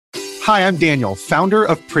Hi, I'm Daniel, founder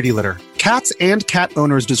of Pretty Litter. Cats and cat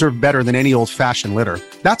owners deserve better than any old-fashioned litter.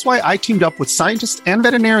 That's why I teamed up with scientists and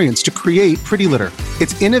veterinarians to create Pretty Litter.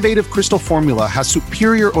 Its innovative crystal formula has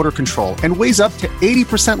superior odor control and weighs up to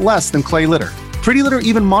 80% less than clay litter. Pretty Litter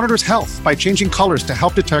even monitors health by changing colors to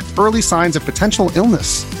help detect early signs of potential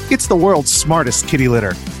illness. It's the world's smartest kitty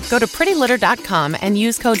litter. Go to prettylitter.com and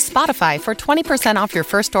use code SPOTIFY for 20% off your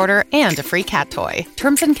first order and a free cat toy.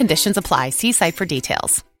 Terms and conditions apply. See site for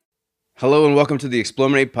details. Hello and welcome to the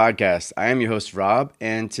Explominate podcast. I am your host, Rob,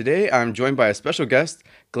 and today I'm joined by a special guest,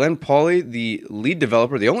 Glen Pawley, the lead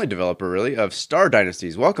developer, the only developer really, of Star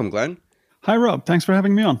Dynasties. Welcome, Glen. Hi, Rob. Thanks for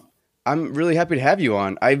having me on. I'm really happy to have you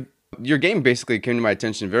on. Your game basically came to my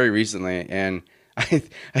attention very recently, and I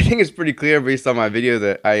think it's pretty clear based on my video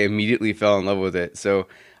that I immediately fell in love with it. So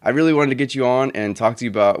I really wanted to get you on and talk to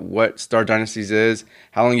you about what Star Dynasties is,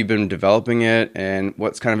 how long you've been developing it, and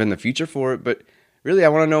what's kind of in the future for it. But really, I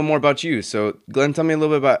want to know more about you. So, Glen, tell me a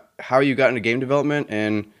little bit about how you got into game development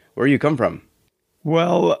and where you come from.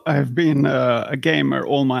 Well, I've been a gamer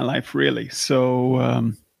all my life, really.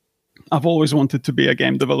 So I've always wanted to be a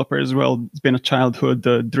game developer as well. It's been a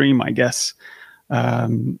childhood dream, I guess.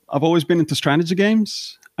 I've always been into strategy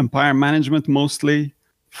games, empire management mostly,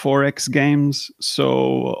 Forex games.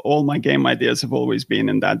 So all my game ideas have always been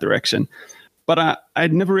in that direction. But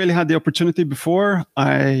I'd never really had the opportunity before.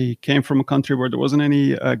 I came from a country where there wasn't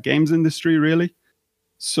any games industry, really.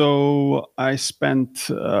 So I spent,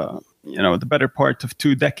 the better part of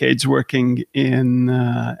 2 decades working in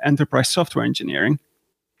enterprise software engineering.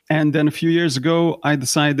 And then a few years ago, I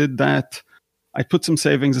decided that I put some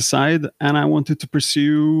savings aside and I wanted to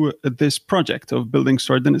pursue this project of building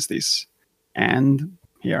Star Dynasties. And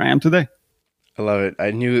here I am today. I love it.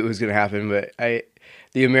 I knew it was going to happen, but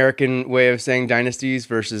the American way of saying dynasties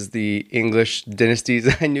versus the English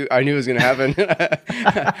dynasties, I knew it was going to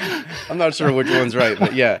happen. I'm not sure which one's right,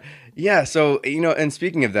 but yeah. So and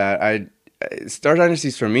speaking of that, Star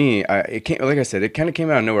Dynasties for me, it came, like I said, it kind of came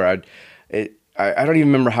out of nowhere. I don't even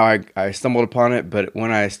remember how I stumbled upon it, but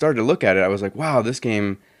when I started to look at it, I was like, wow, this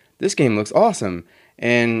game looks awesome.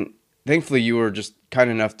 And thankfully, you were just kind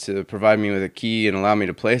enough to provide me with a key and allow me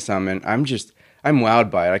to play some, and I'm wowed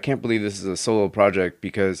by it. I can't believe this is a solo project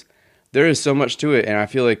because there is so much to it, and I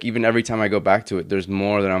feel like even every time I go back to it, there's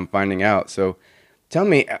more that I'm finding out. So tell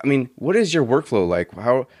me, what is your workflow like?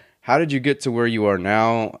 How did you get to where you are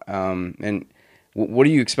now? And what are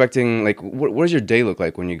you expecting? Like, what does your day look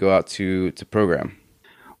like when you go out to program?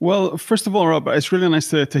 Well, first of all, Rob, it's really nice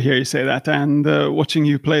to hear you say that. And watching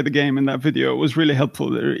you play the game in that video was really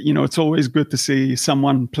helpful. It's always good to see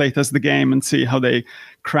someone playtest the game and see how they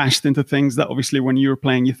crashed into things that obviously when you're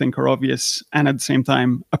playing you think are obvious, and at the same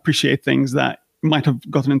time appreciate things that might have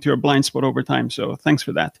gotten into your blind spot over time. So thanks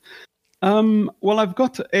for that. Well, I've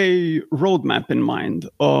got a roadmap in mind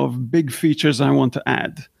of big features I want to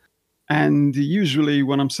add. And usually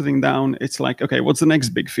when I'm sitting down, it's like, okay, what's the next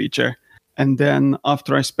big feature? And then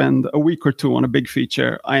after I spend a week or two on a big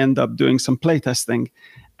feature, I end up doing some playtesting.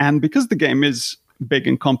 And because the game is big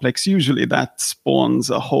and complex, usually that spawns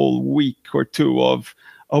a whole week or two of,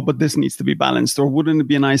 oh, but this needs to be balanced, or wouldn't it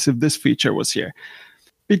be nice if this feature was here?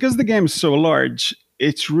 Because the game is so large,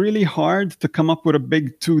 it's really hard to come up with a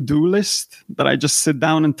big to-do list that I just sit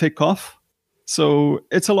down and tick off. So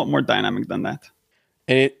it's a lot more dynamic than that.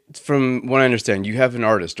 And from what I understand, you have an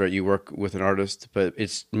artist, right? You work with an artist, but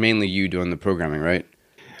it's mainly you doing the programming, right?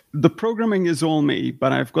 The programming is all me,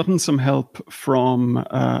 but I've gotten some help from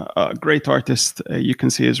a great artist. You can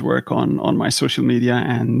see his work on my social media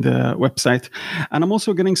and website. And I'm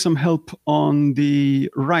also getting some help on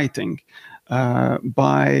the writing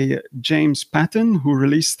by James Patton, who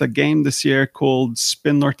released a game this year called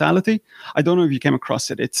Spin Mortality. I don't know if you came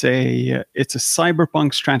across it. It's a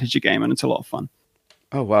cyberpunk strategy game, and it's a lot of fun.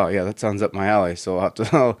 Oh, wow. Yeah, that sounds up my alley. So I'll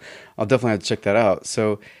definitely have to check that out.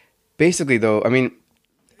 So basically, though,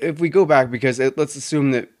 if we go back, because let's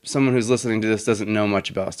assume that someone who's listening to this doesn't know much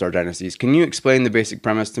about Star Dynasties. Can you explain the basic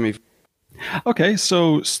premise to me? Okay,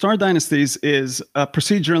 so Star Dynasties is a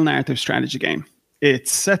procedural narrative strategy game.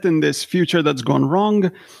 It's set in this future that's gone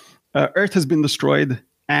wrong. Earth has been destroyed.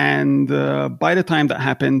 And by the time that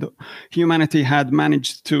happened, humanity had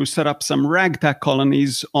managed to set up some ragtag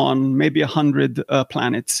colonies on maybe 100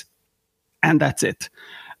 planets. And that's it.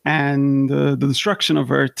 And the destruction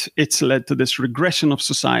of Earth, it's led to this regression of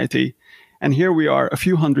society. And here we are a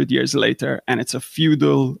few hundred years later, and it's a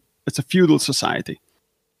feudal society.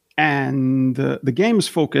 And the game is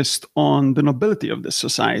focused on the nobility of this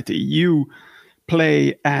society. You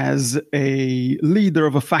play as a leader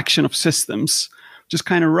of a faction of systems, just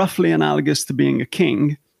kind of roughly analogous to being a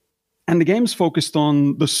king. And the game's focused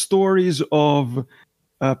on the stories of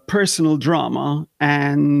personal drama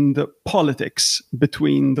and politics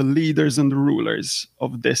between the leaders and the rulers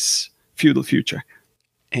of this feudal future.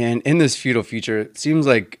 And in this feudal future, it seems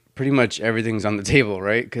like pretty much everything's on the table,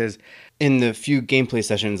 right? Because in the few gameplay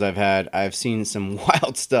sessions I've had, I've seen some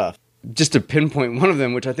wild stuff. Just to pinpoint one of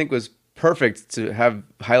them, which I think was perfect to have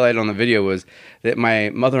highlighted on the video, was that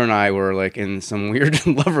my mother and I were like in some weird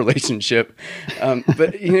love relationship.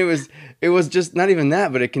 But it was just not even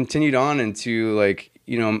that, but it continued on into like,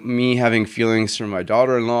 me having feelings for my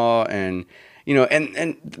daughter-in-law, and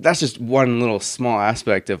and that's just one little small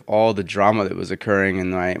aspect of all the drama that was occurring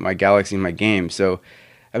in my galaxy and my game. So,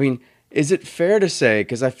 I mean, is it fair to say,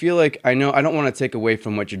 because I feel like I don't want to take away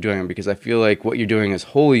from what you're doing, because I feel like what you're doing is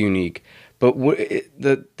wholly unique, but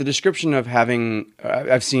the description of having,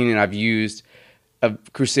 I've seen and I've used, of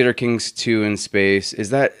Crusader Kings 2 in space, is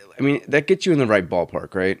that, that gets you in the right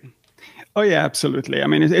ballpark, right? Oh yeah, absolutely. I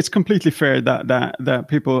mean, it's completely fair that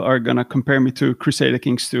people are gonna compare me to Crusader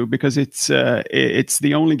Kings 2, because it's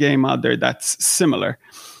the only game out there that's similar.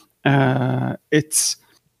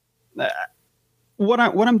 What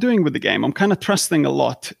I'm doing with the game, I'm kind of trusting a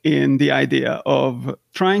lot in the idea of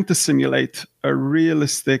trying to simulate a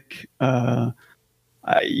realistic, like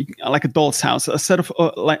a doll's house, a set of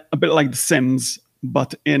like a bit like The Sims,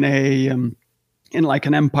 but in like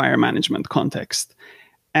an empire management context.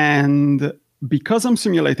 And because I'm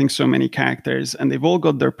simulating so many characters, and they've all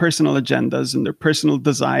got their personal agendas and their personal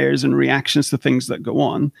desires and reactions to things that go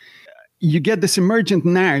on, you get this emergent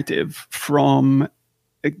narrative from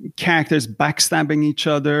characters backstabbing each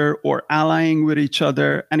other or allying with each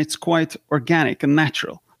other, and it's quite organic and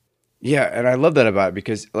natural. Yeah, and I love that about it,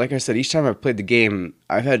 because like I said, each time I've played the game,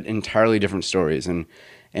 I've had entirely different stories, and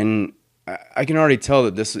I can already tell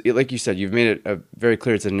that this, like you said, you've made it very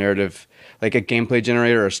clear it's a narrative, like a gameplay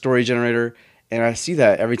generator or a story generator, and I see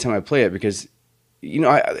that every time I play it, because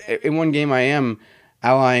in one game I am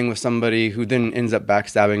allying with somebody who then ends up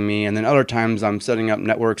backstabbing me, and then other times I'm setting up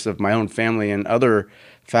networks of my own family and other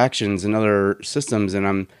factions and other systems,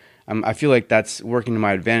 and I feel like that's working to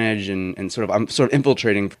my advantage, and I'm sort of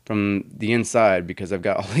infiltrating from the inside, because I've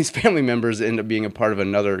got all these family members that end up being a part of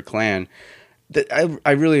another clan. That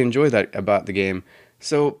I really enjoy that about the game.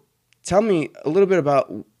 So tell me a little bit about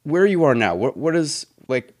where you are now. What is,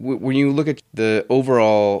 like, when you look at the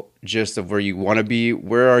overall gist of where you want to be,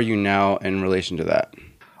 where are you now in relation to that?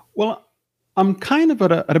 Well, I'm kind of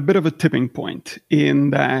at a bit of a tipping point,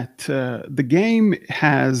 in that the game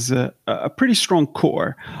has a pretty strong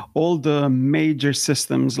core. All the major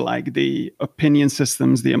systems, like the opinion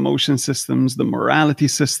systems, the emotion systems, the morality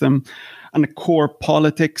system, and the core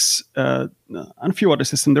politics, and a few other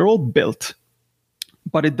systems, they're all built.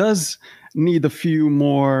 But it does need a few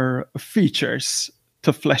more features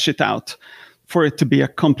to flesh it out for it to be a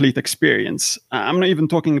complete experience. I'm not even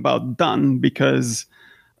talking about done, because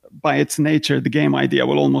by its nature, the game idea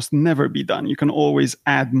will almost never be done. You can always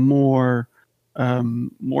add more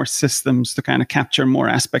systems to kind of capture more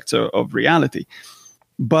aspects of reality.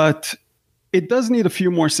 But it does need a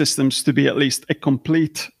few more systems to be at least a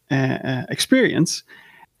complete experience.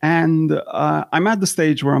 And I'm at the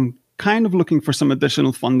stage where I'm kind of looking for some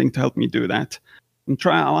additional funding to help me do that.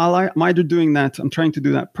 I'm either doing that, I'm trying to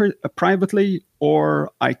do that privately,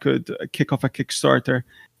 or I could kick off a Kickstarter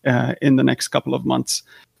in the next couple of months.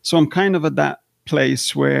 So I'm kind of at that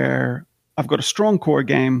place where I've got a strong core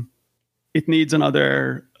game. It needs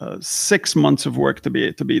another 6 months of work to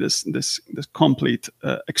be this complete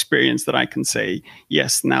experience that I can say,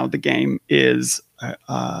 yes, now the game is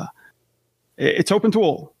it's open to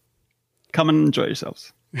all. Come and enjoy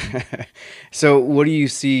yourselves. So what do you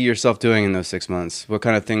see yourself doing in those 6 months? What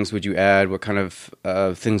kind of things would you add? What kind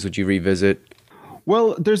of things would you revisit?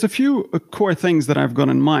 Well, there's a few core things that I've got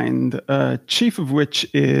in mind, chief of which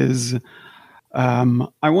is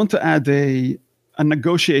I want to add a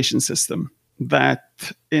negotiation system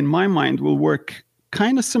that, in my mind, will work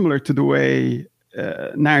kind of similar to the way,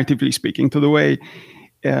 narratively speaking, to the way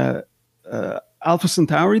Alpha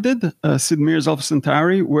Centauri did, Sid Meier's Alpha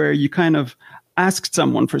Centauri, where you kind of asked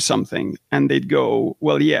someone for something and they'd go,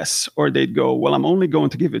 well, yes, or they'd go, well, I'm only going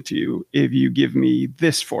to give it to you if you give me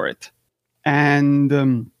this for it.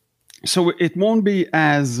 And so it won't be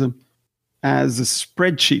as a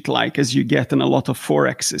spreadsheet-like as you get in a lot of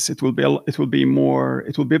forexes. It will be a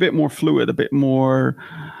bit more fluid, a bit more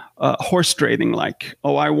horse trading like.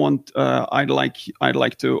 Oh, I'd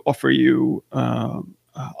like to offer you,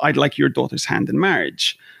 I'd like your daughter's hand in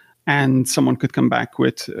marriage. And someone could come back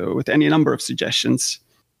with any number of suggestions,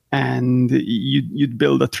 and you'd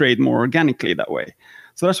build a trade more organically that way.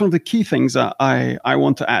 So that's one of the key things I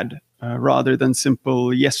want to add. rather than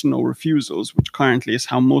simple yes or no refusals, which currently is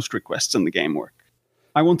how most requests in the game work.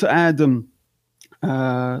 I want to add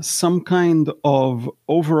some kind of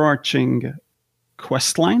overarching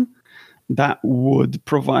quest line that would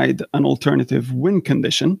provide an alternative win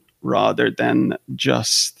condition rather than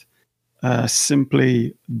just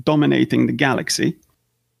simply dominating the galaxy.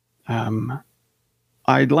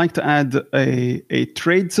 I'd like to add a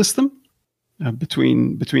trade system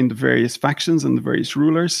between the various factions and the various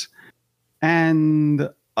rulers. And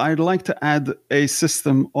I'd like to add a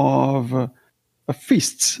system of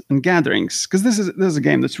feasts and gatherings, because this is a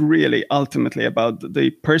game that's really ultimately about the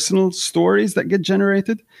personal stories that get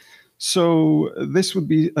generated. So this would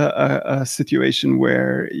be a situation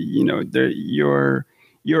where, you know,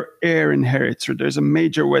 your heir inherits, or there's a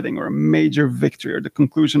major wedding or a major victory or the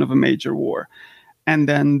conclusion of a major war. And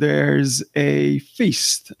then there's a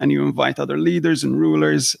feast, and you invite other leaders and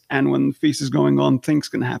rulers. And when the feast is going on, things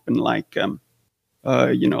can happen like,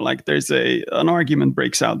 like there's an argument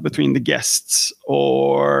breaks out between the guests,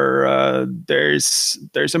 or there's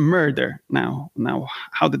a murder. Now,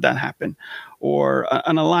 how did that happen? Or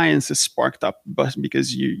an alliance is sparked up, but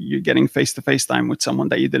because you're getting face-to-face time with someone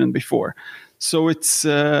that you didn't before. So it's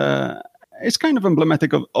kind of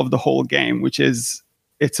emblematic of the whole game, which is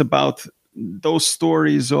it's about those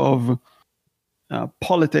stories of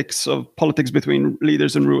politics between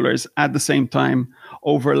leaders and rulers, at the same time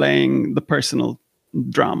overlaying the personal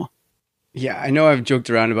drama. Yeah, I know I've joked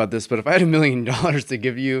around about this, but if I had $1 million to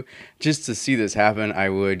give you just to see this happen, I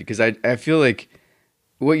would, because I feel like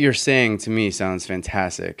what you're saying to me sounds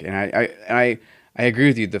fantastic, and I agree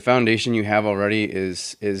with you. The foundation you have already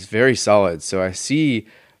is very solid. So I see.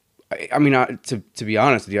 I mean, to be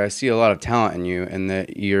honest with you, I see a lot of talent in you, and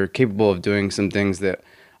that you're capable of doing some things that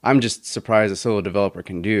I'm just surprised a solo developer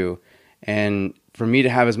can do. And for me to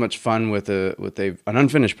have as much fun with an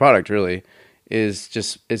unfinished product, really, is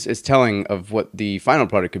just it's telling of what the final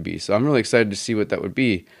product could be. So I'm really excited to see what that would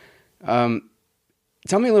be.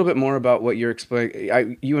 Tell me a little bit more about what you're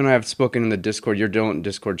explaining. You and I have spoken in the Discord, your Don't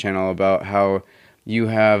Discord channel, about how you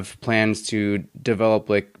have plans to develop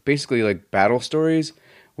basically battle stories,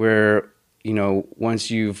 where, you know, once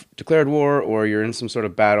you've declared war or you're in some sort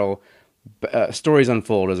of battle, stories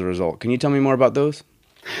unfold as a result. Can you tell me more about those?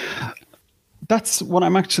 That's what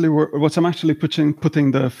I'm actually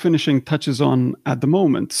putting the finishing touches on at the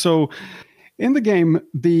moment. So in the game,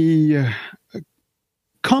 the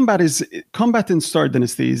combat in Star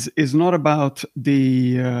Dynasties is not about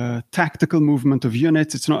the tactical movement of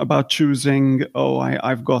units. It's not about choosing,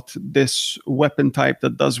 I've got this weapon type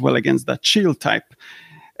that does well against that shield type.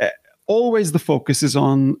 Always the focus is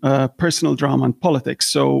on personal drama and politics.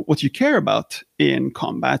 So what you care about in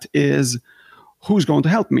combat is who's going to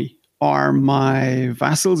help me. Are my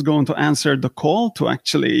vassals going to answer the call to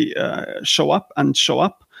actually show up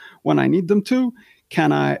when I need them to?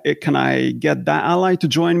 Can I get that ally to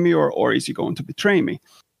join me, or is he going to betray me?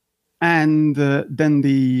 And then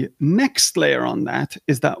the next layer on that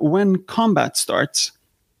is that when combat starts,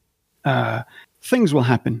 things will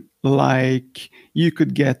happen. Like you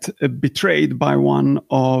could get betrayed by one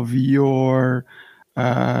of your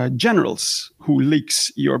generals who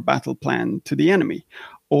leaks your battle plan to the enemy.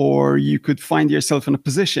 Or you could find yourself in a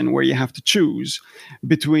position where you have to choose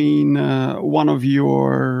between one of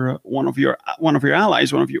your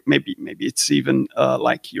allies, maybe it's even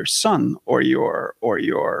like your son or your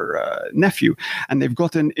nephew, and they've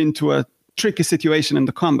gotten into a tricky situation in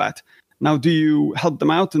the combat. Now, do you help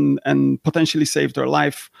them out and potentially save their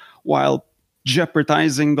life while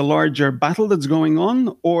jeopardizing the larger battle that's going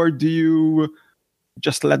on, or do you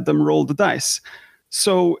just let them roll the dice?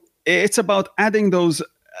 So it's about adding those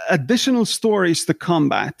additional stories to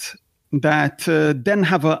combat that then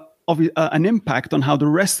have an impact on how the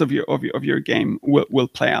rest of your game will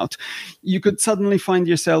play out. You could suddenly find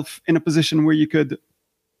yourself in a position where you could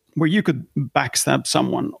backstab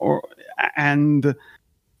someone, and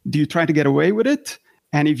do you try to get away with it?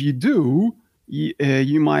 And if you do, it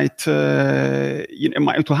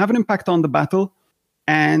will have an impact on the battle,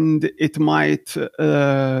 and it might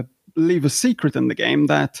leave a secret in the game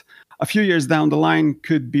that a few years down the line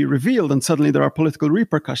could be revealed, and suddenly there are political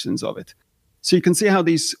repercussions of it. So you can see how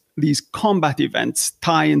these combat events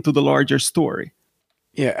tie into the larger story.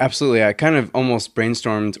 Yeah, absolutely. I kind of almost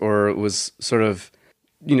brainstormed, or was sort of,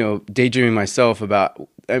 daydreaming myself about,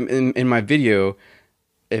 in my video,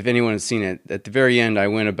 if anyone has seen it, at the very end, I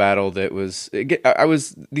win a battle that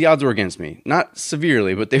the odds were against me. Not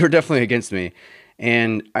severely, but they were definitely against me.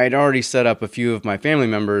 And I'd already set up a few of my family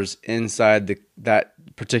members inside that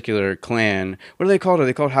particular clan. What are they called? Are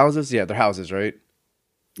they called houses? Yeah, they're houses, right?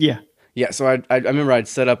 Yeah. Yeah, so I remember I'd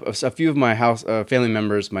set up a few of my house family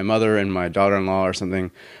members, my mother and my daughter-in-law or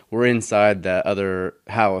something, were inside that other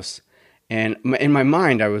house, and in my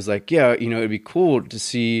mind I was like, yeah, it'd be cool to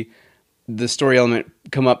see the story element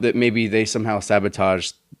come up that maybe they somehow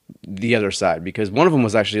sabotaged the other side, because one of them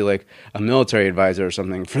was actually like a military advisor or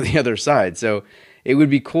something for the other side. So it would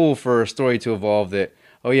be cool for a story to evolve that,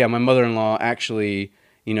 oh yeah, my mother-in-law actually,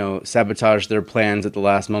 sabotaged their plans at the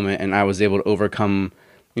last moment, and I was able to overcome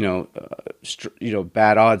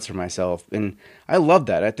bad odds for myself. And I love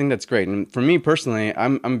that. I think that's great. And for me personally, I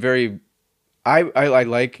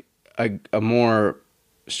like a more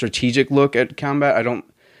strategic look at combat. I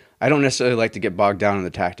don't necessarily like to get bogged down in the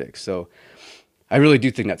tactics. So I really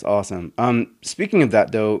do think that's awesome. Speaking of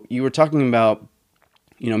that though, you were talking about,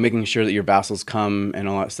 making sure that your vassals come and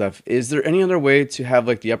all that stuff. Is there any other way to have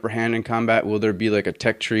like the upper hand in combat? Will there be like a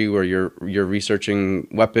tech tree where you're researching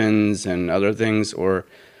weapons and other things, or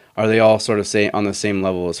are they all sort of on the same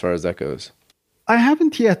level as far as that goes? I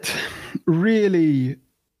haven't yet really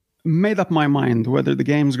made up my mind whether the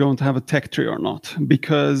game's going to have a tech tree or not,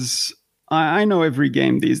 because I know every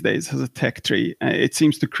game these days has a tech tree. It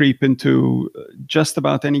seems to creep into just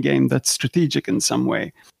about any game that's strategic in some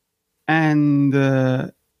way. And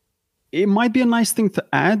it might be a nice thing to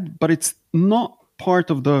add, but it's not part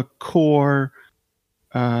of the core.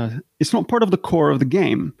 It's not part of the core of the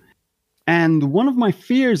game. And one of my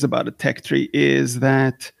fears about a tech tree is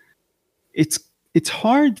that it's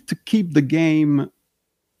hard to keep the game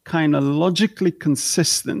kind of logically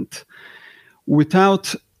consistent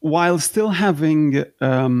while still having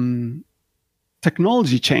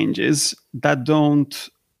technology changes that don't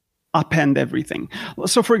upend everything.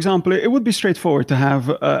 So, for example, it would be straightforward to have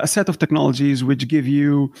a set of technologies which give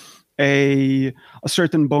you a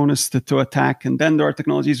certain bonus to attack, and then there are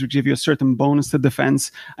technologies which give you a certain bonus to defense,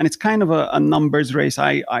 and it's kind of a numbers race.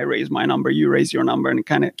 I raise my number, you raise your number, and it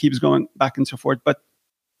kind of keeps going back and so forth. But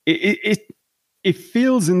it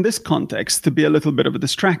feels in this context to be a little bit of a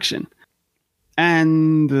distraction.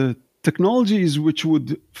 And technologies which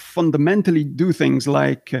would fundamentally do things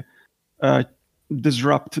like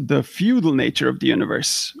disrupt the feudal nature of the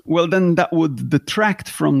universe, well, then that would detract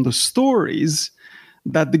from the stories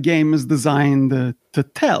that the game is designed to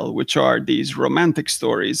tell, which are these romantic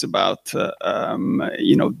stories about the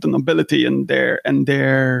nobility and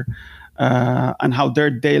how their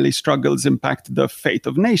daily struggles impact the fate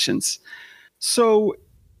of nations. So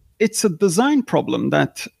it's a design problem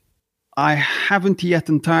that I haven't yet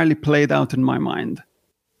entirely played out in my mind.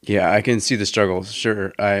 Yeah, I can see the struggles.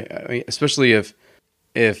 Sure, I mean, especially if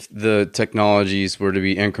the technologies were to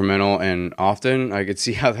be incremental and often, I could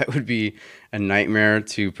see how that would be a nightmare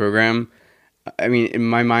to program. I mean, in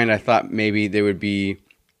my mind, I thought maybe they would be,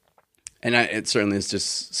 and it certainly is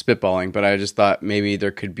just spitballing, but I just thought maybe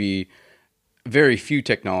there could be very few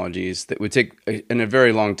technologies that would take a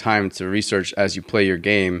very long time to research as you play your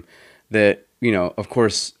game that, of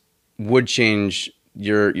course, would change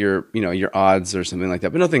your odds or something like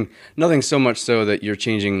that, but nothing so much so that you're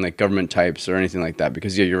changing like government types or anything like that,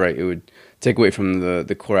 because you're right, it would take away from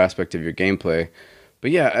the core aspect of your gameplay.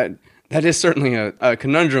 But yeah, that is certainly a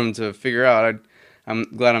conundrum to figure out. I'm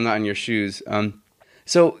glad I'm not in your shoes.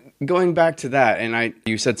 So going back to that, and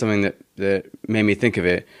you said something that made me think of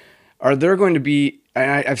it. Are there going to be, and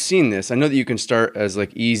I've seen this, I know that you can start as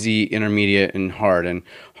like easy, intermediate, and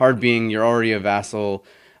hard being you're already a vassal,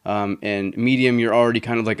 and medium you're already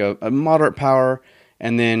kind of like a moderate power,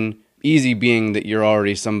 and then easy being that you're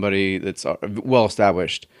already somebody that's well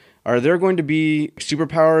established. Are there going to be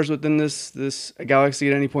superpowers within this galaxy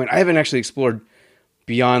at any point? I haven't actually explored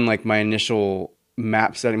beyond like my initial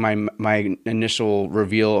map setting, my initial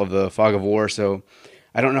reveal of the Fog of War, so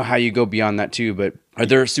I don't know how you go beyond that too, but are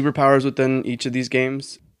there superpowers within each of these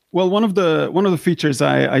games? Well, one of the features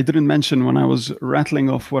I didn't mention when I was rattling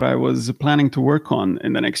off what I was planning to work on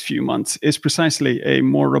in the next few months is precisely a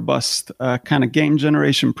more robust kind of game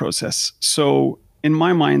generation process. So in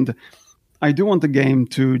my mind, I do want the game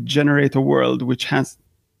to generate a world which has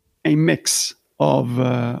a mix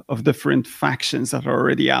of different factions that are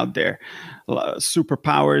already out there,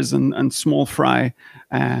 superpowers and small fry,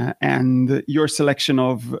 and your selection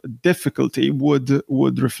of difficulty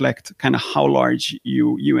would reflect kind of how large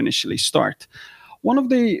you initially start. One of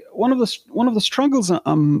the struggles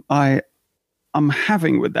I'm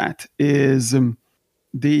having with that is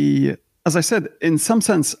as I said, in some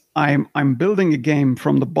sense, I'm building a game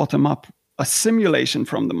from the bottom up, a simulation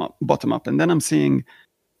from the bottom up, and then I'm seeing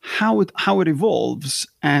how it evolves.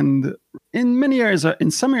 And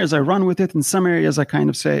in some areas I run with it, in some areas I kind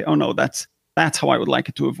of say, oh no, that's how I would like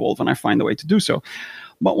it to evolve, and I find a way to do so.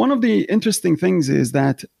 But one of the interesting things is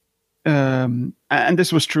that and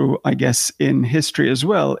this was true, I guess, in history as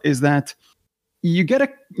well, is that you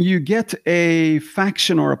get a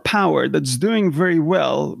faction or a power that's doing very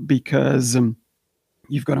well because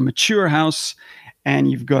you've got a mature house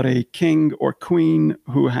and you've got a king or queen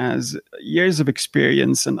who has years of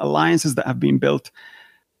experience and alliances that have been built,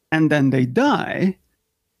 and then they die.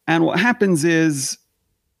 And what happens is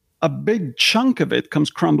a big chunk of it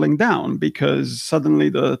comes crumbling down because suddenly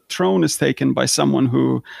the throne is taken by someone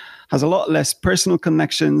who has a lot less personal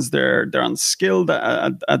connections. They're unskilled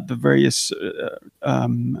at the various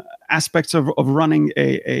aspects of running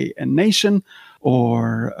a nation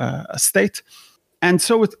or a state. And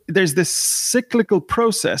so there's this cyclical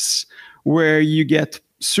process where you get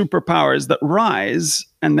superpowers that rise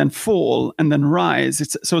and then fall and then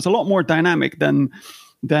rise. So it's a lot more dynamic than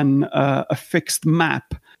a fixed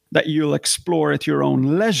map that you'll explore at your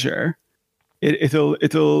own leisure.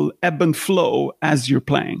 It'll ebb and flow as you're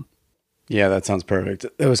playing. Yeah, that sounds perfect.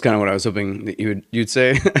 That was kind of what I was hoping that you'd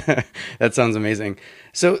say. That sounds amazing.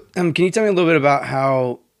 So, can you tell me a little bit about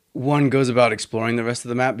how one goes about exploring the rest of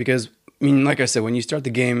the map? Because, I mean, like I said, when you start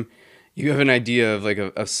the game, you have an idea of like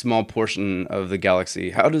a small portion of the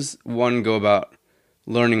galaxy. How does one go about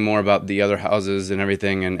learning more about the other houses and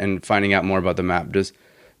everything and finding out more about the map? Is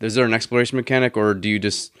there an exploration mechanic, or do you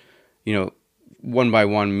just, one by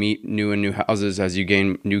one meet new and new houses as you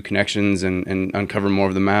gain new connections and uncover more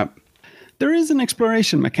of the map? There is an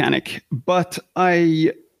exploration mechanic, but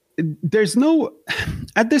at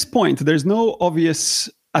this point, there's no obvious,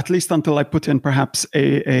 at least until I put in perhaps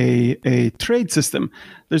a trade system,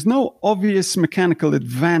 there's no obvious mechanical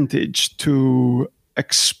advantage to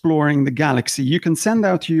exploring the galaxy. You can send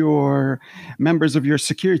out your members of your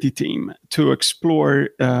security team to explore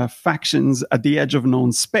factions at the edge of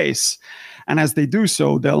known space. And as they do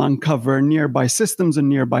so, they'll uncover nearby systems and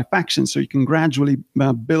nearby factions. So you can gradually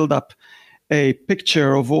build up a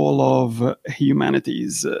picture of all of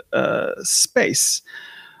humanity's space.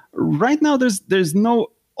 Right now, there's no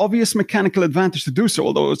obvious mechanical advantage to do so,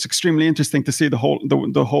 although it's extremely interesting to see the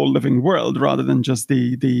whole living world rather than just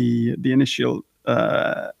the initial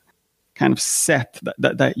kind of set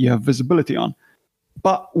that you have visibility on.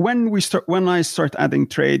 But when I start adding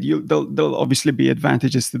trade, there'll obviously be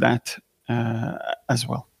advantages to that as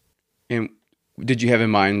well. And did you have in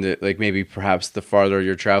mind that, like, maybe perhaps the farther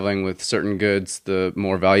you're traveling with certain goods, the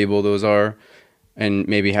more valuable those are, and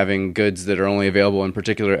maybe having goods that are only available in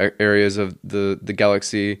particular areas of the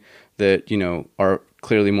galaxy that are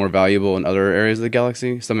clearly more valuable in other areas of the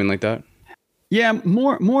galaxy, something like that? Yeah,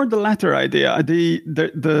 more the latter idea.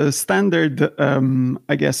 The standard,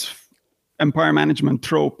 I guess, empire management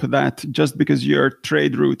trope that just because your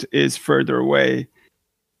trade route is further away,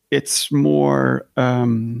 it's more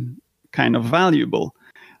kind of valuable.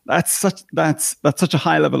 That's such a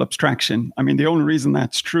high level abstraction. I mean, the only reason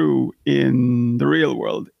that's true in the real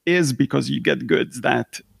world is because you get goods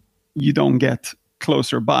that you don't get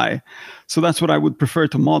closer by. So that's what I would prefer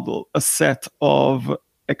to model: a set of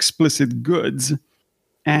explicit goods,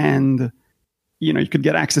 and you could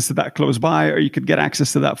get access to that close by, or you could get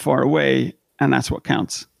access to that far away, and that's what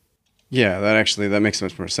counts. Yeah, that makes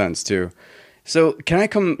much more sense too. So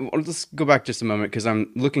let's go back just a moment, because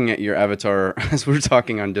I'm looking at your avatar as we're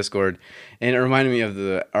talking on Discord, and it reminded me of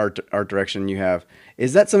the art direction you have.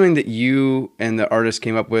 Is that something that you and the artist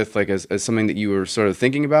came up with, like as something that you were sort of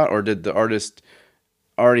thinking about, or did the artist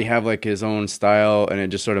already have like his own style and it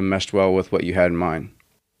just sort of meshed well with what you had in mind?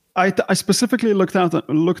 I specifically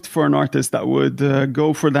looked for an artist that would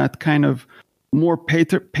go for that kind of more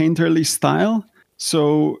painterly style.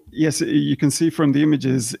 So yes, you can see from the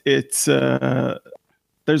images, it's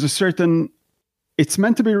it's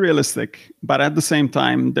meant to be realistic, but at the same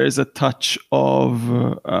time, there's a touch of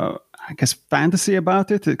I guess fantasy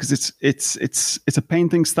about it, because it's a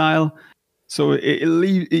painting style. So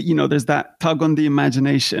there's that tug on the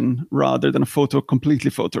imagination rather than a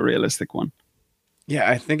completely photorealistic one. Yeah,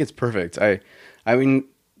 I think it's perfect. I mean,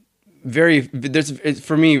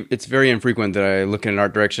 for me, it's very infrequent that I look in an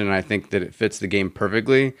art direction and I think that it fits the game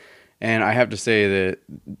perfectly. And I have to say that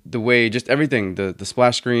the way just everything, the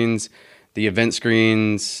splash screens, the event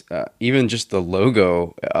screens, even just the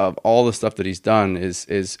logo of all the stuff that he's done is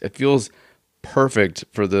it feels perfect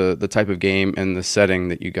for the type of game and the setting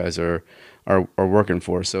that you guys are working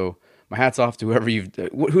for. So my hat's off to whoever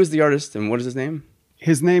who's the artist and what is his name?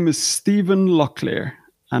 His name is Stephen Locklear,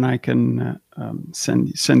 and I can send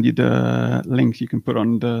you the link. You can put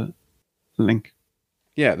on the link.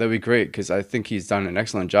 Yeah, that'd be great, because I think he's done an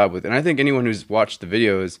excellent job with it. And I think anyone who's watched the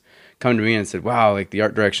video has come to me and said, wow, like the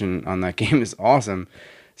art direction on that game is awesome.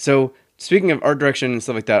 So Speaking of art direction and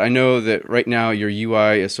stuff like that, I know that right now your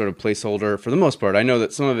UI is sort of placeholder for the most part. I know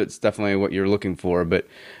that some of it's definitely what you're looking for, but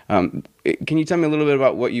can you tell me a little bit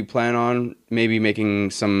about what you plan on maybe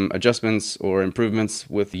making some adjustments or improvements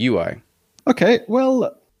with the UI? Okay,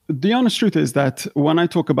 well, the honest truth is that when I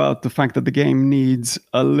talk about the fact that the game needs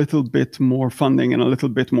a little bit more funding and a little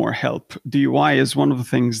bit more help, the UI is one of the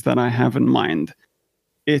things that I have in mind.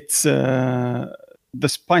 It's,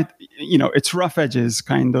 despite, its rough edges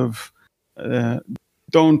kind of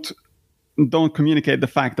don't communicate the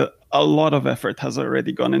fact that a lot of effort has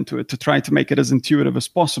already gone into it to try to make it as intuitive as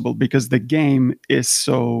possible, because the game is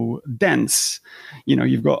so dense.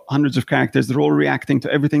 You've got hundreds of characters, they're all reacting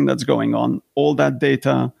to everything that's going on. All that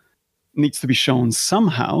data needs to be shown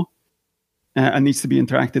somehow and needs to be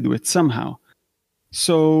interacted with somehow.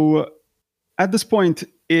 So at this point,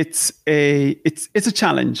 it's a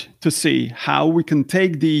challenge to see how we can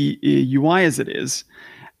take the UI as it is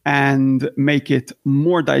and make it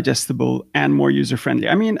more digestible and more user-friendly.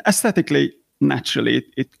 I mean, aesthetically, naturally,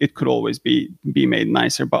 it could always be made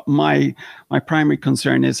nicer. But my primary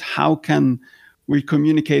concern is, how can we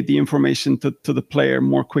communicate the information to the player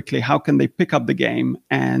more quickly? How can they pick up the game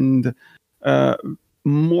and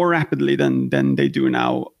more rapidly than they do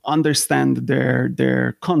now understand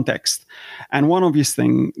their context? And one obvious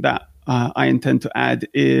thing that I intend to add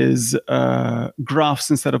is graphs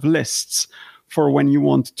instead of lists, for when you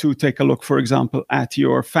want to take a look, for example, at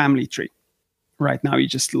your family tree. Right now, you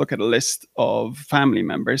just look at a list of family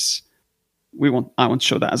members. I want to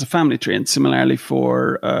show that as a family tree. And similarly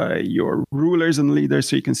for your rulers and leaders,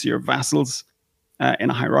 so you can see your vassals in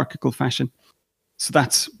a hierarchical fashion. So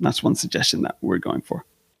that's one suggestion that we're going for.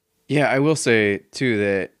 Yeah, I will say, too,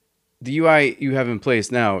 that the UI you have in place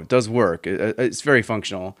now does work. It's very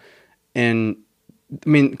functional. And I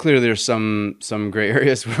mean, clearly there's some gray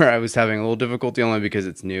areas where I was having a little difficulty, only because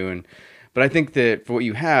it's new. But I think that for what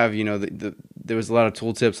you have, there was a lot of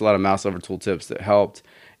tooltips, a lot of mouse over tooltips that helped,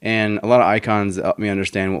 and a lot of icons that helped me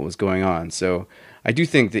understand what was going on. So I do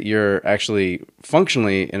think that you're actually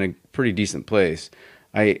functionally in a pretty decent place.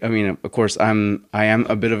 I mean, of course, I am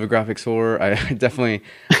a bit of a graphics whore.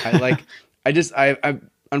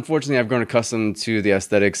 Unfortunately, I've grown accustomed to the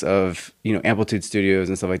aesthetics of, Amplitude Studios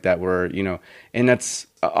and stuff like that, where, and that's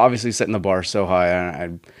obviously setting the bar so high.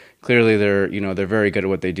 And clearly they're very good at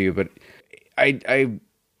what they do. But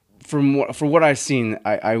for what I've seen,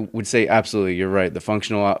 I would say absolutely, you're right. The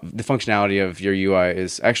functionality of your UI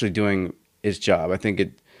is actually doing its job. I think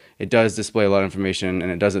it does display a lot of information, and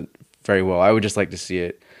it does it very well. I would just like to see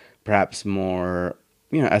it perhaps more,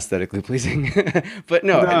 aesthetically pleasing. But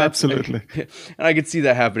no, absolutely. And I could see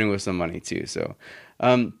that happening with some money too. So,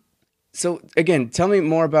 so again, tell me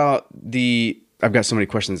more about I've got so many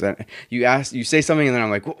questions that you say something and then I'm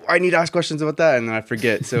like, well, I need to ask questions about that. And then I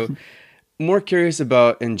forget. So more curious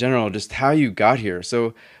about, in general, just how you got here.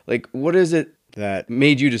 So like, what is it that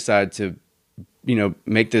made you decide to,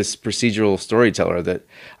 make this procedural storyteller? That,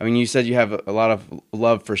 I mean, you said you have a lot of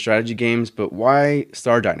love for strategy games, but why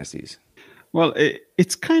Star Dynasties? Well,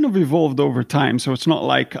 it's kind of evolved over time. So it's not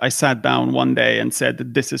like I sat down one day and said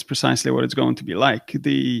that this is precisely what it's going to be like.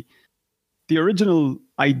 The original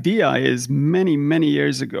idea is many, many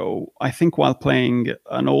years ago, I think while playing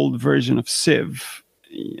an old version of Civ,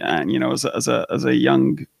 and, as a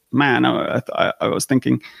young man, I was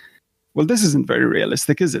thinking, well, this isn't very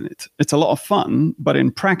realistic, isn't it? It's a lot of fun, but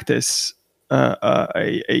in practice,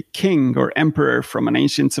 a king or emperor from an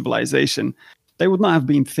ancient civilization, they would not have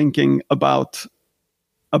been thinking about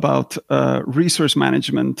resource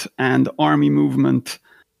management and army movement,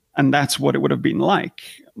 and that's what it would have been like.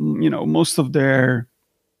 Most of their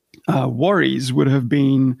worries would have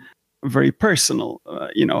been very personal.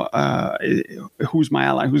 Who's my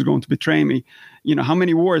ally? Who's going to betray me? How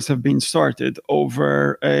many wars have been started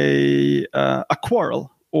over a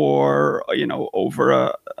quarrel, or over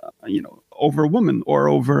a woman, or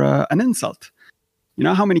over an insult?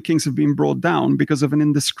 How many kings have been brought down because of an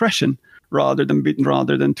indiscretion rather than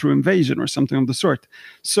through invasion or something of the sort?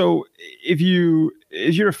 So if you're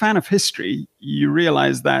a fan of history, you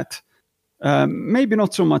realize that maybe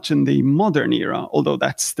not so much in the modern era, although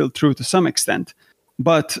that's still true to some extent,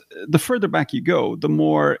 but the further back you go, the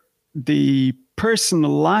more the personal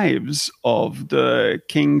lives of the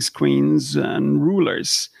kings, queens, and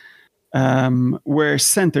rulers were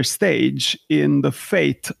center stage in the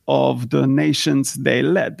fate of the nations they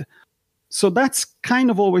led. So that's kind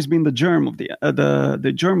of always been the germ of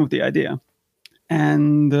the germ of the idea,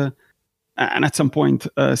 and at some point,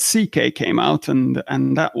 CK came out, and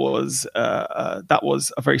that was a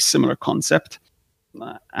very similar concept.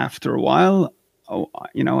 After a while,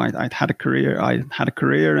 I'd had a career. I had a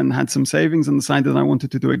career and had some savings and decided I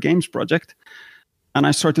wanted to do a games project. And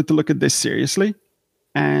I started to look at this seriously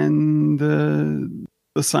and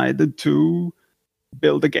decided to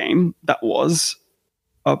build a game that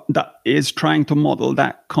is trying to model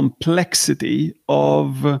that complexity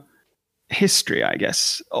of history, I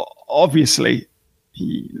guess. Obviously,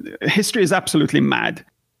 history is absolutely mad.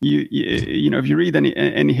 You know, if you read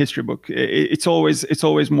any history book, it's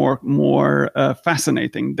always more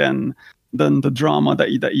fascinating than the drama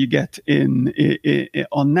that you get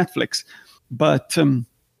on Netflix. But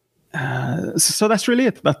so that's really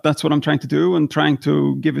it. That's what I'm trying to do, and trying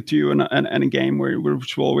to give it to you in a game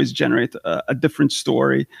which will always generate a different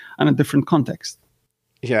story and a different context.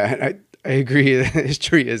 Yeah, I agree.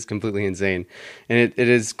 History is completely insane, and it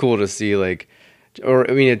is cool to see, like, or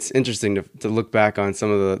I mean, it's interesting to look back on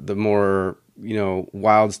some of the more, you know,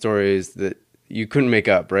 wild stories that you couldn't make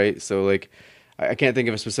up, right? So like, I can't think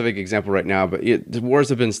of a specific example right now, but the wars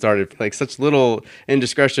have been started for like such little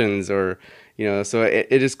indiscretions, or, you know, so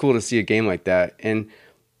it is cool to see a game like that. And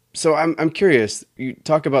so I'm curious, you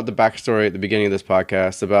talk about the backstory at the beginning of this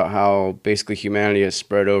podcast about how basically humanity has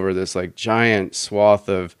spread over this like giant swath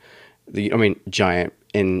of giant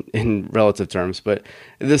in relative terms, but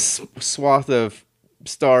this swath of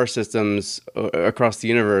star systems across the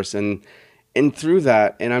universe, and through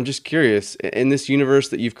that, and I'm just curious, in this universe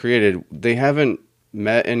that you've created, they haven't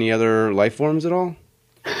met any other life forms at all?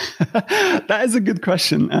 That is a good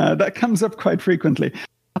question. That comes up quite frequently.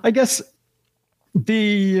 I guess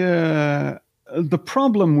the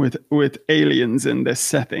problem with aliens in this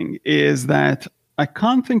setting is that I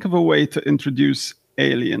can't think of a way to introduce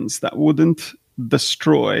aliens that wouldn't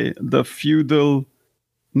destroy the feudal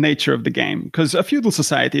nature of the game. Because a feudal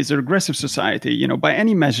society is a regressive society, you know, by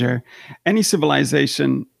any measure, any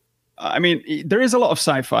civilization. I mean, there is a lot of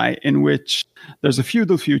sci-fi in which there's a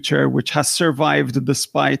feudal future which has survived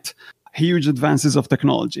despite huge advances of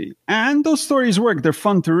technology. And those stories work. They're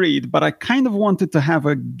fun to read, but I kind of wanted to have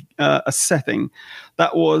a setting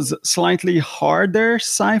that was slightly harder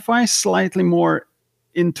sci-fi, slightly more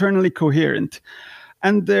internally coherent.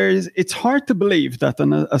 And it's hard to believe that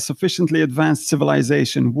a sufficiently advanced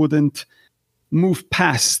civilization wouldn't move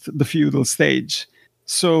past the feudal stage.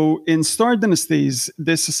 So in Star Dynasties,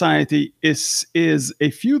 this society is a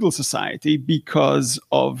feudal society because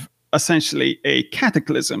of essentially a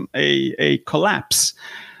cataclysm, a collapse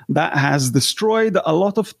that has destroyed a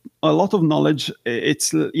lot of knowledge.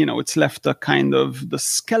 It's left a kind of the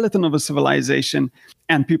skeleton of a civilization,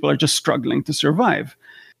 and people are just struggling to survive.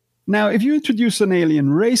 Now, if you introduce an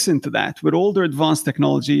alien race into that with all their advanced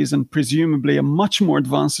technologies and presumably a much more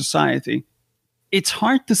advanced society, it's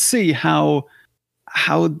hard to see how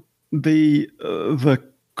the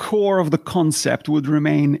core of the concept would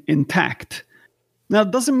remain intact. Now,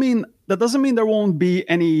 that doesn't mean there won't be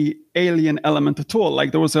any alien element at all.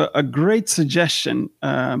 Like, there was a great suggestion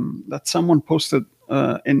that someone posted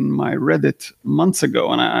in my Reddit months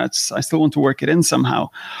ago, and I still want to work it in somehow,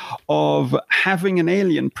 of having an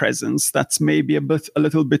alien presence that's maybe a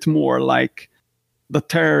little bit more like the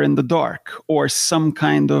Terror in the Dark, or some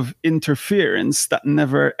kind of interference that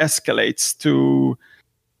never escalates to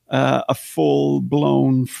a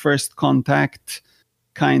full-blown first contact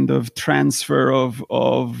kind of transfer of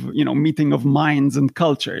meeting of minds and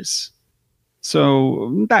cultures.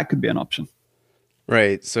 So that could be an option.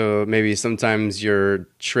 Right. So maybe sometimes your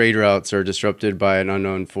trade routes are disrupted by an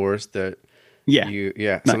unknown force that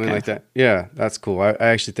something like that. Yeah, that's cool. I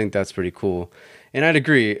actually think that's pretty cool. And I'd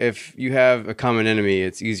agree. If you have a common enemy,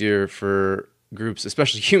 it's easier for groups,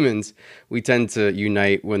 especially humans. We tend to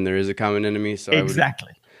unite when there is a common enemy. So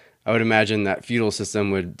exactly. I would imagine that feudal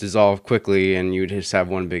system would dissolve quickly and you'd just have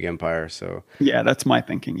one big empire. So yeah, that's my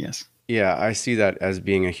thinking, yes. Yeah, I see that as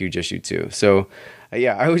being a huge issue too. So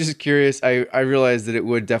yeah, I was just curious. I realized that it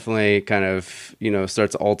would definitely kind of,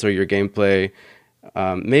 start to alter your gameplay.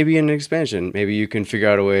 Maybe in an expansion, maybe you can figure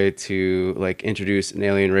out a way to like introduce an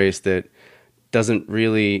alien race that doesn't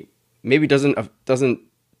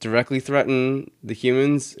directly threaten the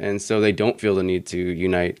humans, and so they don't feel the need to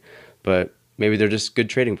unite, but maybe they're just good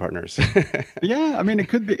trading partners. Yeah, I mean, it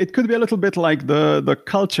could be a little bit like the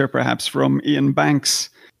culture perhaps from Ian Banks,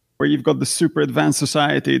 where you've got the super advanced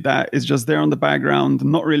society that is just there on the background,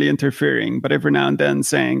 not really interfering, but every now and then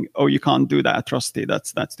saying, "Oh, you can't do that atrocity.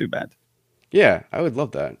 That's too bad." Yeah, I would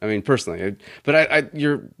love that. I mean, personally, but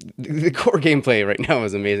the core gameplay right now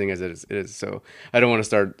is amazing as it is. So I don't want to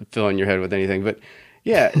start filling your head with anything, but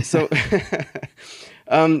yeah. So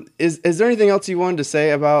Is there anything else you wanted to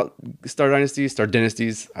say about Star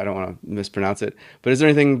Dynasties? I don't want to mispronounce it, but is there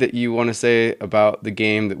anything that you want to say about the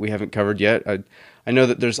game that we haven't covered yet? I know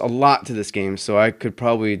that there's a lot to this game, so I could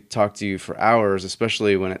probably talk to you for hours,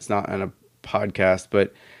 especially when it's not on a podcast.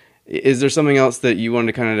 But is there something else that you wanted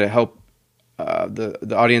to kind of help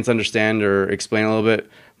the audience understand or explain a little bit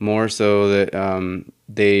more, so that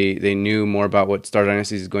they knew more about what Star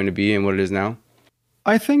Dynasties is going to be and what it is now?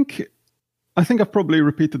 I think I've probably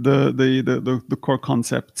repeated the core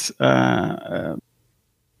concepts,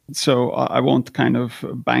 so I won't kind of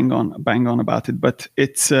bang on about it. But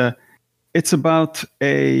it's about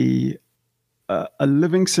a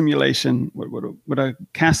living simulation with a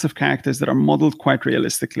cast of characters that are modeled quite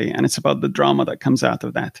realistically, and it's about the drama that comes out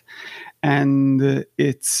of that. And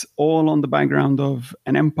it's all on the background of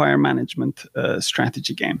an empire management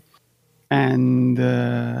strategy game. And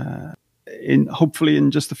hopefully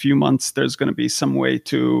in just a few months, there's going to be some way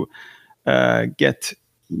to get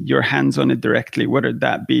your hands on it directly, whether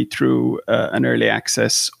that be through an early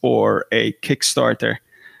access or a Kickstarter.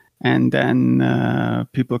 And then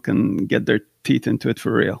people can get their teeth into it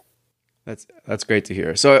for real. That's great to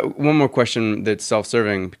hear. So one more question that's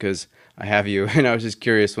self-serving, because I have you, and I was just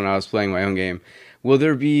curious when I was playing my own game. Will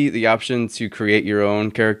there be the option to create your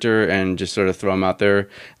own character and just sort of throw them out there?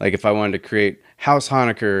 Like if I wanted to create House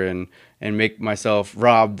Honecker and make myself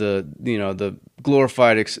Rob, the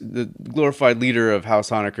glorified leader of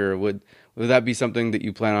House Honecker, would that be something that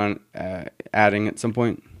you plan on adding at some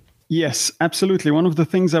point? Yes, absolutely. One of the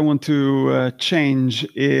things I want to change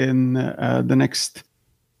in the next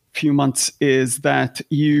few months is that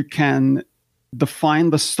you can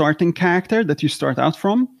define the starting character that you start out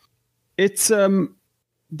from. It's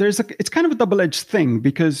it's kind of a double-edged thing,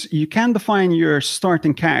 because you can define your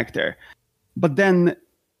starting character, but then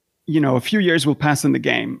a few years will pass in the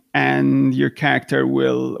game, and your character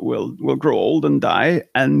will grow old and die,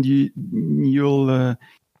 and you'll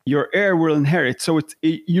your heir will inherit. So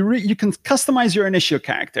you can customize your initial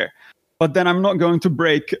character, but then I'm not going to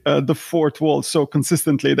break the fourth wall so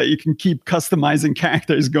consistently that you can keep customizing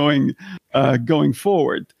characters going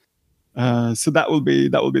forward. So that will be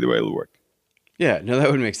the way it'll work. Yeah, no, that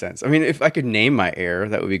would make sense. I mean, if I could name my heir,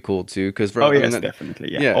 that would be cool too. Because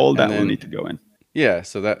definitely. Yeah, all that will need to go in. Yeah,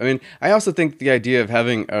 so I also think the idea of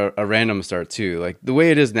having a random start too, like the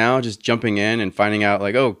way it is now, just jumping in and finding out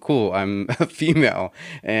like, oh, cool, I'm a female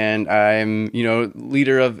and I'm,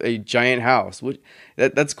 leader of a giant house.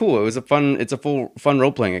 That's cool. It's a full fun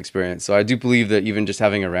role playing experience. So I do believe that even just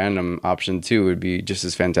having a random option too would be just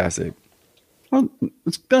as fantastic. Well,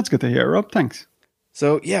 that's good to hear, Rob. Thanks.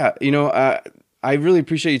 So yeah, I really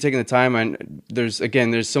appreciate you taking the time. And there's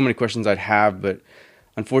so many questions I'd have, but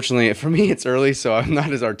unfortunately, for me, it's early, so I'm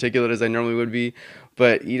not as articulate as I normally would be.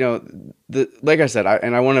 But like I said,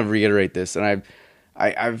 I want to reiterate this, and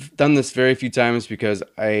I've done this very few times because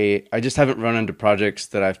I just haven't run into projects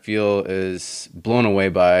that I feel is blown away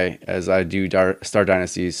by as I do Star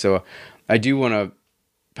Dynasties. So I do want to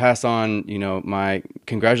pass on, my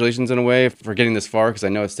congratulations in a way for getting this far, because I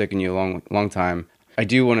know it's taken you a long, long time. I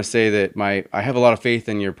do want to say that I have a lot of faith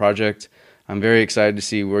in your project. I'm very excited to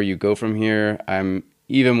see where you go from here. I'm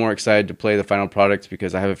even more excited to play the final product,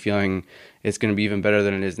 because I have a feeling it's going to be even better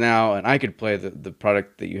than it is now, and I could play the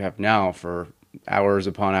product that you have now for hours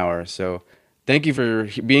upon hours. So thank you for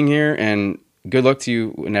being here, and good luck to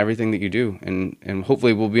you in everything that you do, and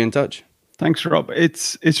hopefully we'll be in touch. Thanks, Rob.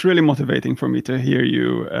 It's really motivating for me to hear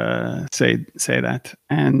you say that,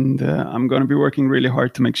 and I'm going to be working really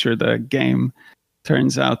hard to make sure the game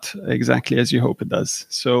turns out exactly as you hope it does.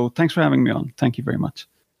 So thanks for having me on. Thank you very much.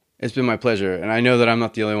 It's been my pleasure. And I know that I'm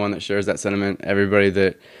not the only one that shares that sentiment. Everybody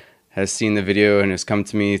that has seen the video and has come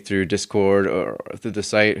to me through Discord or through the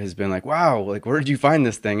site has been like, wow, like, where did you find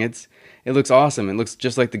this thing? It looks awesome. It looks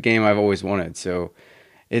just like the game I've always wanted. So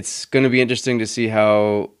it's going to be interesting to see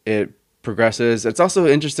how it progresses. It's also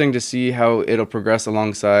interesting to see how it'll progress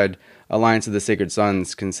alongside Alliance of the Sacred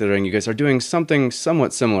Sons, considering you guys are doing something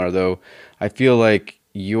somewhat similar, though I feel like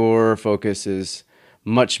your focus is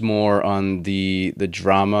much more on the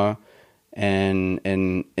drama and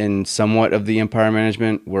somewhat of the empire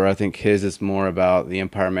management, where I think his is more about the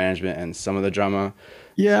empire management and some of the drama.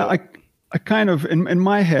 Yeah, so, I kind of, in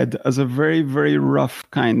my head, as a very, very rough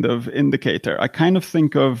kind of indicator, I kind of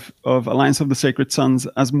think of Alliance of the Sacred Sons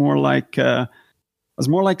as more like what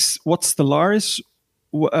Stellaris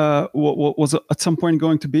was at some point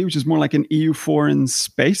going to be, which is more like an EU4 in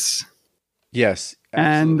space. Yes.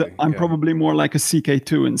 Absolutely. And I'm probably more like a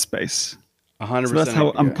CK2 in space. 100%. So that's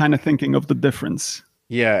how I'm kind of thinking of the difference.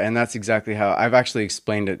 Yeah, and that's exactly how I've actually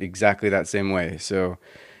explained it exactly that same way. So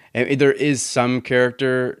And there is some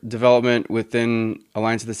character development within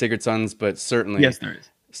Alliance of the Sacred Sons, but certainly Yes, there is.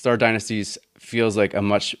 Star Dynasties feels like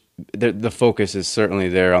the focus is certainly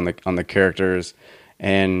there on the characters.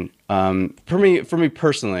 And for me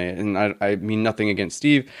personally, and I mean nothing against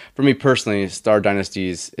Steve, for me personally, Star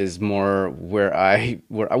Dynasties is more where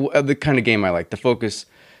the kind of game I like. The focus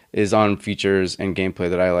is on features and gameplay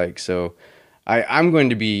that I like. So I'm going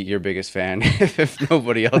to be your biggest fan if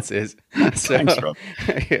nobody else is. So, Thanks, Rob.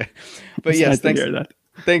 Yeah. But yes, Nice to hear that.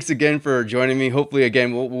 thanks again for joining me. Hopefully,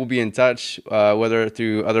 again, we'll be in touch, whether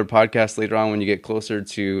through other podcasts later on when you get closer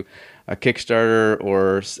to a Kickstarter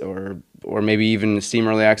or maybe even Steam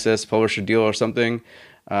Early Access publisher deal or something.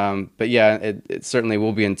 But yeah, it certainly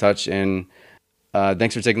will be in touch. And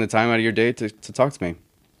thanks for taking the time out of your day to talk to me.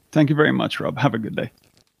 Thank you very much, Rob. Have a good day.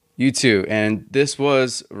 You too. And this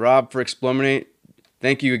was Rob for Explominate.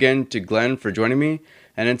 Thank you again to Glenn for joining me.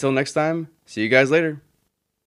 And until next time, see you guys later.